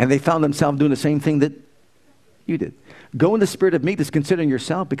 And they found themselves doing the same thing that you did. Go in the spirit of meekness, considering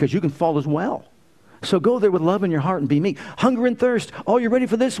yourself, because you can fall as well. So go there with love in your heart and be meek. Hunger and thirst. Oh, you're ready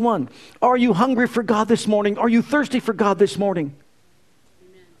for this one. Are you hungry for God this morning? Are you thirsty for God this morning?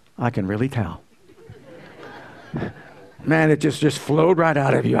 Amen. I can really tell. Man, it just flowed right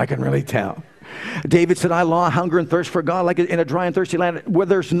out of you. I can really tell. David said, "I long hunger and thirst for God like in a dry and thirsty land where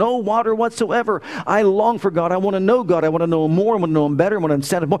there's no water whatsoever." I long for God. I want to know God. I want to know Him more. I want to know Him better. I want to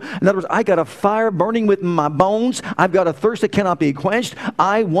understand Him more. In other words, I got a fire burning within my bones. I've got a thirst that cannot be quenched.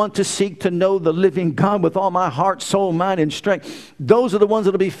 I want to seek to know the living God with all my heart, soul, mind, and strength. Those are the ones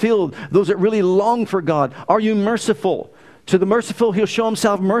that will be filled. Those that really long for God. Are you merciful? To the merciful, He'll show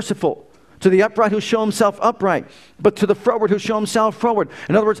Himself merciful. To the upright, He'll show Himself upright. But to the froward, He'll show Himself froward.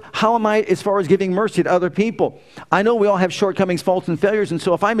 In other words, how am I as far as giving mercy to other people? I know we all have shortcomings, faults, and failures. And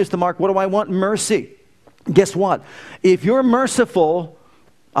so if I miss the mark, what do I want? Mercy. Guess what? If you're merciful,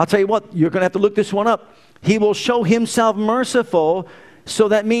 I'll tell you what, you're going to have to look this one up. He will show Himself merciful. So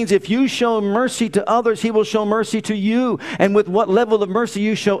that means if you show mercy to others, He will show mercy to you. And with what level of mercy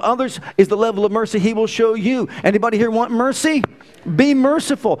you show others is the level of mercy He will show you. Anybody here want mercy? Be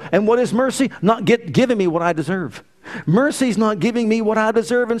merciful. And what is mercy? Not giving me what I deserve. Mercy is not giving me what I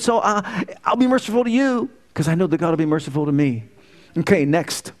deserve. And so I'll be merciful to you because I know that God will be merciful to me. Okay,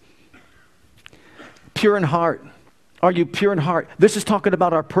 next. Pure in heart. Are you pure in heart? This is talking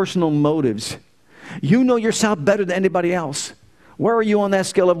about our personal motives. You know yourself better than anybody else. Where are you on that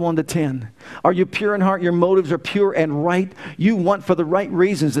scale of 1 to 10? Are you pure in heart? Your motives are pure and right. You want for the right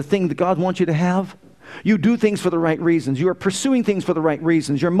reasons the thing that God wants you to have. You do things for the right reasons. You are pursuing things for the right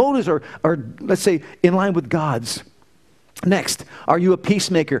reasons. Your motives are let's say, in line with God's. Next, are you a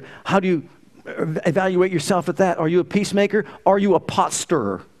peacemaker? How do you evaluate yourself at that? Are you a peacemaker? Are you a pot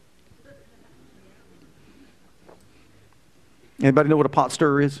stirrer? Anybody know what a pot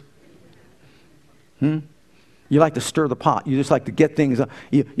stirrer is? You like to stir the pot. You just like to get things.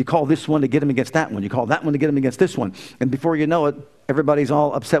 You call this one to get them against that one. You call that one to get them against this one. And before you know it, everybody's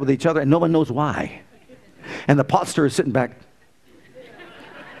all upset with each other, and no one knows why. And the pot stirrer is sitting back,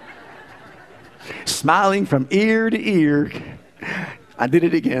 smiling from ear to ear. I did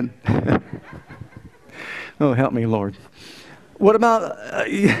it again. Oh, help me, Lord. What about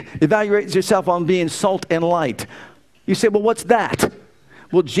evaluate yourself on being salt and light? You say, well, what's that?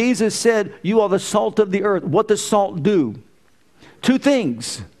 Well, Jesus said, you are the salt of the earth. What does salt do? 2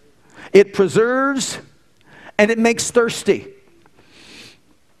 things. It preserves and it makes thirsty.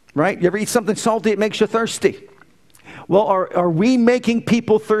 Right? You ever eat something salty, it makes you thirsty. Well, are we making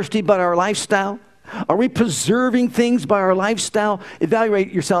people thirsty by our lifestyle? Are we preserving things by our lifestyle?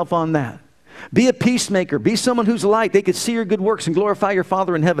 Evaluate yourself on that. Be a peacemaker. Be someone who's light. They could see your good works and glorify your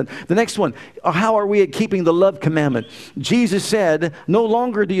Father in heaven. The next one, how are we at keeping the love commandment? Jesus said, no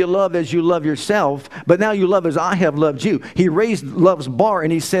longer do you love as you love yourself, but now you love as I have loved you. He raised love's bar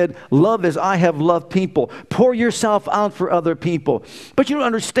and he said, love as I have loved people. Pour yourself out for other people. But you don't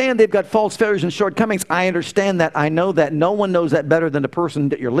understand they've got faults, failures, and shortcomings. I understand that. I know that. No one knows that better than the person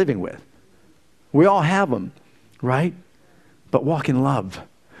that you're living with. We all have them, right? But walk in love.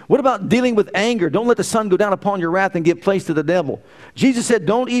 What about dealing with anger? Don't let the sun go down upon your wrath and give place to the devil. Jesus said,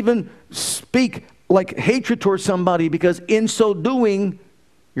 don't even speak like hatred towards somebody, because in so doing,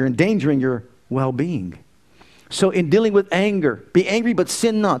 you're endangering your well-being. So in dealing with anger, be angry but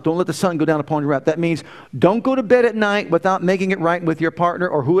sin not. Don't let the sun go down upon your wrath. That means don't go to bed at night without making it right with your partner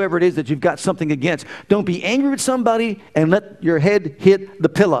or whoever it is that you've got something against. Don't be angry with somebody and let your head hit the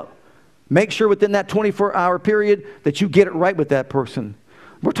pillow. Make sure within that 24-hour period that you get it right with that person.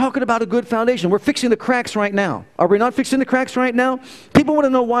 We're talking about a good foundation. We're fixing the cracks right now. Are we not fixing the cracks right now? People want to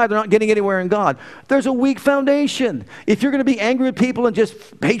know why they're not getting anywhere in God. There's a weak foundation. If you're going to be angry with people and just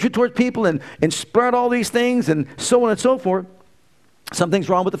hatred towards people and spread all these things and so on and so forth, something's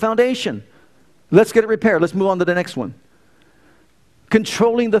wrong with the foundation. Let's get it repaired. Let's move on to the next one.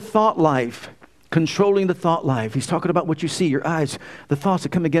 Controlling the thought life. Controlling the thought life. He's talking about what you see, your eyes, the thoughts that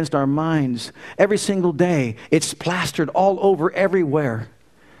come against our minds. Every single day, it's plastered all over everywhere.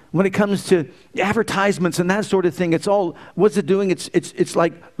 When it comes to advertisements and that sort of thing, it's all, what's it doing? It's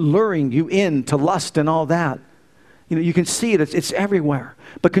like luring you in to lust and all that. You know, you can see it. It's everywhere.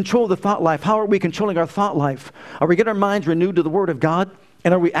 But control the thought life. How are we controlling our thought life? Are we getting our minds renewed to the Word of God?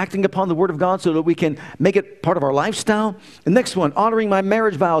 And are we acting upon the Word of God so that we can make it part of our lifestyle? The next one, honoring my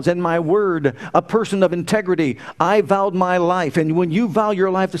marriage vows and my word, a person of integrity. I vowed my life. And when you vow your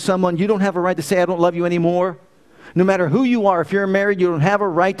life to someone, you don't have a right to say, I don't love you anymore. No matter who you are, if you're married, you don't have a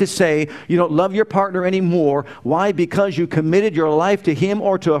right to say you don't love your partner anymore. Why? Because you committed your life to him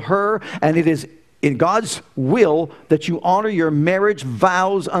or to her, and it is in God's will that you honor your marriage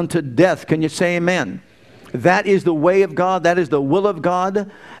vows unto death. Can you say amen? That is the way of God. That is the will of God.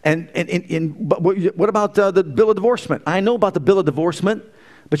 But what about the bill of divorcement? I know about the bill of divorcement,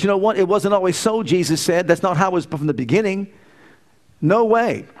 but you know what? It wasn't always so, Jesus said. That's not how it was from the beginning. No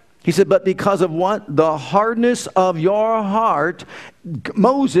way. He said, but because of what? The hardness of your heart,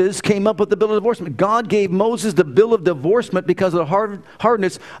 Moses came up with the bill of divorcement. God gave Moses the bill of divorcement because of the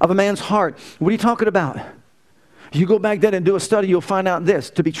hardness of a man's heart. What are you talking about? You go back then and do a study, you'll find out this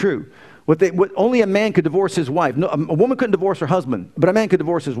to be true. Only a man could divorce his wife. No, a woman couldn't divorce her husband, but a man could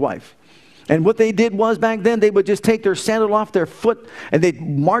divorce his wife. And what they did was back then, they would just take their sandal off their foot and they'd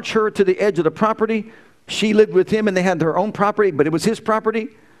march her to the edge of the property. She lived with him and they had their own property, but it was his property.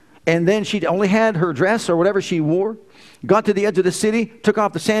 And then she only had her dress or whatever she wore, got to the edge of the city, took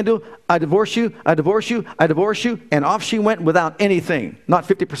off the sandal, I divorce you, I divorce you, I divorce you, and off she went without anything. Not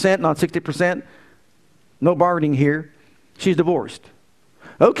 50%, not 60%, no bargaining here. She's divorced.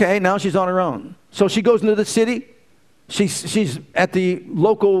 Okay, now she's on her own. So she goes into the city, she's at the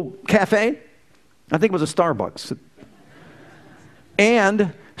local cafe, I think it was a Starbucks,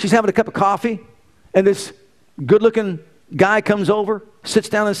 and she's having a cup of coffee, and this good-looking guy comes over, sits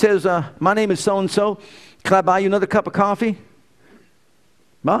down and says, my name is so-and-so. Can I buy you another cup of coffee?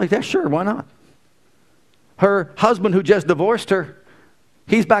 Well, yeah, sure, why not? Her husband who just divorced her,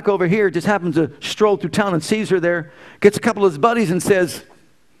 he's back over here, just happens to stroll through town and sees her there, gets a couple of his buddies and says,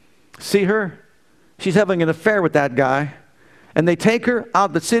 see her? She's having an affair with that guy. And they take her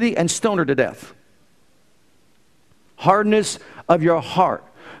out of the city and stone her to death. Hardness of your heart.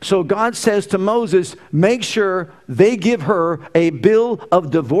 So God says to Moses, make sure they give her a bill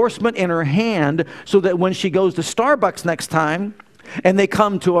of divorcement in her hand so that when she goes to Starbucks next time and they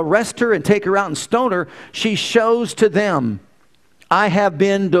come to arrest her and take her out and stone her, she shows to them, I have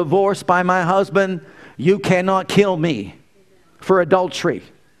been divorced by my husband. You cannot kill me for adultery.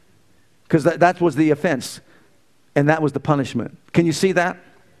 Because that was the offense and that was the punishment. Can you see that?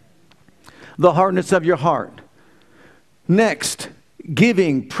 The hardness of your heart. Next,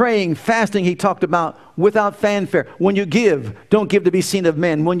 giving, praying, fasting, he talked about without fanfare. When you give, don't give to be seen of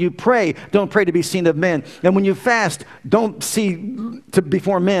men. When you pray, don't pray to be seen of men. And when you fast, don't see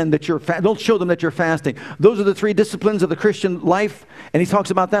before men that you're don't show them that you're fasting. Those are the three disciplines of the Christian life. And he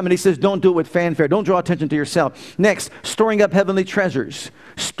talks about them and he says, don't do it with fanfare. Don't draw attention to yourself. Next, storing up heavenly treasures.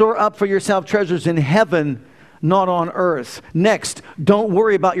 Store up for yourself treasures in heaven, not on earth. Next, don't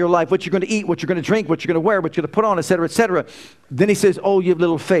worry about your life, what you're going to eat, what you're going to drink, what you're going to wear, what you're going to put on, etc., etc. Then he says, oh, you have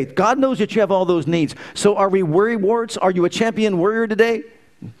little faith. God knows that you have all those needs. So are we worry warts? Are you a champion warrior today?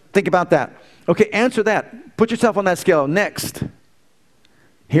 Think about that. Okay, answer that. Put yourself on that scale. Next,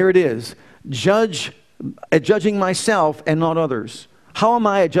 here it is. judging myself and not others? How am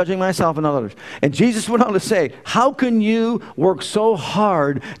I judging myself and not others? And Jesus went on to say, how can you work so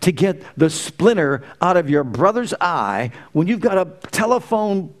hard to get the splinter out of your brother's eye when you've got a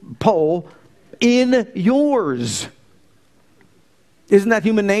telephone pole in yours? Isn't that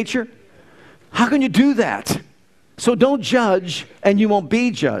human nature? How can you do that? So don't judge and you won't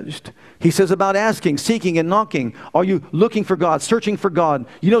be judged. He says about asking, seeking, and knocking. Are you looking for God, searching for God?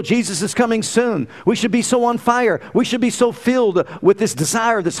 You know, Jesus is coming soon. We should be so on fire. We should be so filled with this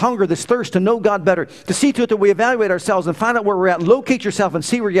desire, this hunger, this thirst to know God better, to see to it that we evaluate ourselves and find out where we're at. Locate yourself and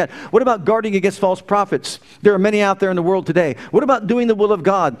see where you're at. What about guarding against false prophets? There are many out there in the world today. What about doing the will of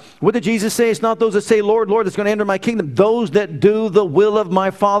God? What did Jesus say? It's not those that say, Lord, Lord, that's going to enter my kingdom. Those that do the will of my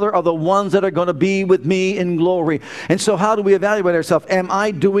Father are the ones that are going to be with me in glory. And so how do we evaluate ourselves? Am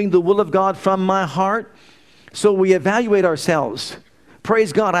I doing the will of God from my heart? So we evaluate ourselves.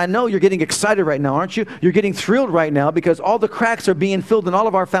 Praise God. I know you're getting excited right now, aren't you? You're getting thrilled right now because all the cracks are being filled in all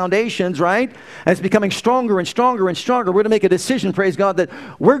of our foundations, right? And it's becoming stronger and stronger and stronger. We're going to make a decision, praise God, that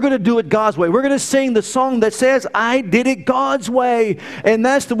we're going to do it God's way. We're going to sing the song that says, I did it God's way. And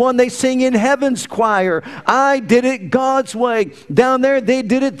that's the one they sing in heaven's choir. I did it God's way. Down there, they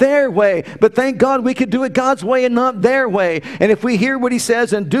did it their way. But thank God we could do it God's way and not their way. And if we hear what he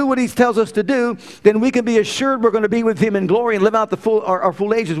says and do what he tells us to do, then we can be assured we're going to be with him in glory and live out our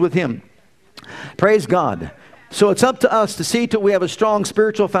full ages with him. Praise God. So it's up to us to see till we have a strong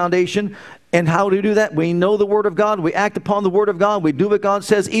spiritual foundation. And how do we do that? We know the Word of God. We act upon the Word of God. We do what God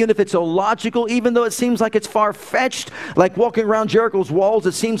says, even if it's illogical, even though it seems like it's far-fetched, like walking around Jericho's walls,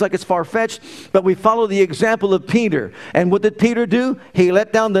 it seems like it's far-fetched. But we follow the example of Peter. And what did Peter do? He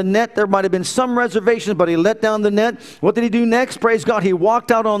let down the net. There might have been some reservations, but he let down the net. What did he do next? Praise God. He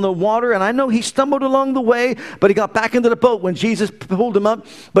walked out on the water. And I know he stumbled along the way, but he got back into the boat when Jesus pulled him up.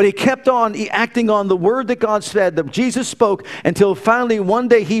 But he kept on acting on the word that God said, that Jesus spoke, until finally one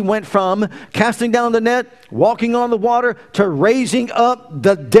day he went from casting down the net, walking on the water, to raising up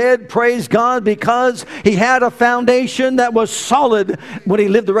the dead, praise God, because he had a foundation that was solid when he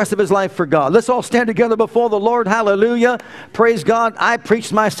lived the rest of his life for God. Let's all stand together before the Lord. Hallelujah. Praise God. I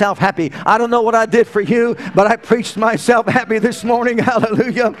preached myself happy. I don't know what I did for you, but I preached myself happy this morning.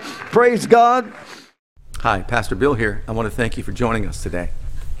 Hallelujah. Praise God. Hi, Pastor Bill here. I want to thank you for joining us today.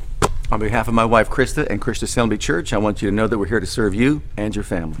 On behalf of my wife, Krista, and Christian Assembly Church, I want you to know that we're here to serve you and your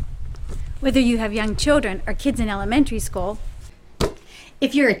family. Whether you have young children or kids in elementary school,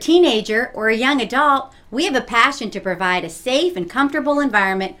 if you're a teenager or a young adult, we have a passion to provide a safe and comfortable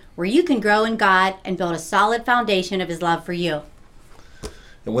environment where you can grow in God and build a solid foundation of His love for you.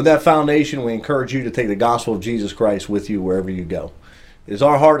 And with that foundation, we encourage you to take the gospel of Jesus Christ with you wherever you go. It is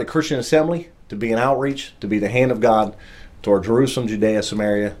our heart at Christian Assembly to be an outreach, to be the hand of God toward Jerusalem, Judea,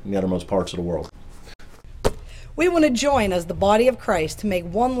 Samaria, and the uttermost parts of the world. We want to join as the body of Christ to make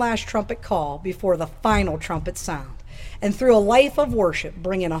one last trumpet call before the final trumpet sound, and through a life of worship,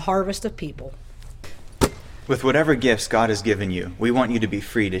 bring in a harvest of people. With whatever gifts God has given you, we want you to be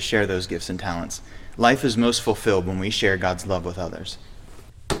free to share those gifts and talents. Life is most fulfilled when we share God's love with others.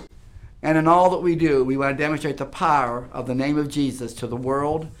 And in all that we do, we want to demonstrate the power of the name of Jesus to the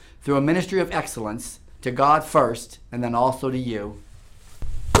world through a ministry of excellence, to God first, and then also to you.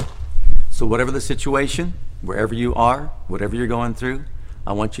 So whatever the situation, wherever you are, whatever you're going through,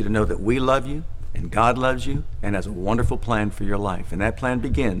 I want you to know that we love you and God loves you and has a wonderful plan for your life. And that plan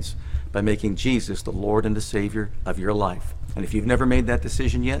begins by making Jesus the Lord and the Savior of your life. And if you've never made that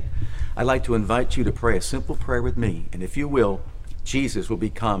decision yet, I'd like to invite you to pray a simple prayer with me. And if you will, Jesus will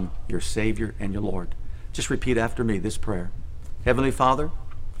become your Savior and your Lord. Just repeat after me this prayer. Heavenly Father,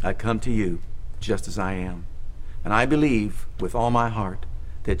 I come to you just as I am. And I believe with all my heart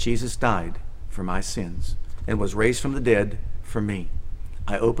that Jesus died for my sins and was raised from the dead for me.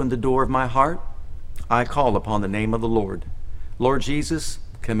 I open the door of my heart. I call upon the name of the Lord. Lord Jesus,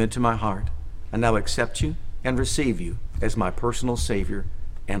 come into my heart. I now accept you and receive you as my personal Savior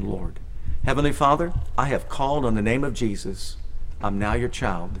and Lord. Heavenly Father, I have called on the name of Jesus. I'm now your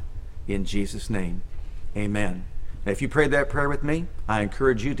child. In Jesus' name, amen. Now, if you prayed that prayer with me, I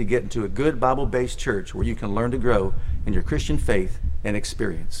encourage you to get into a good Bible-based church where you can learn to grow in your Christian faith and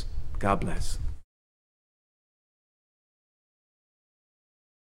experience. God bless.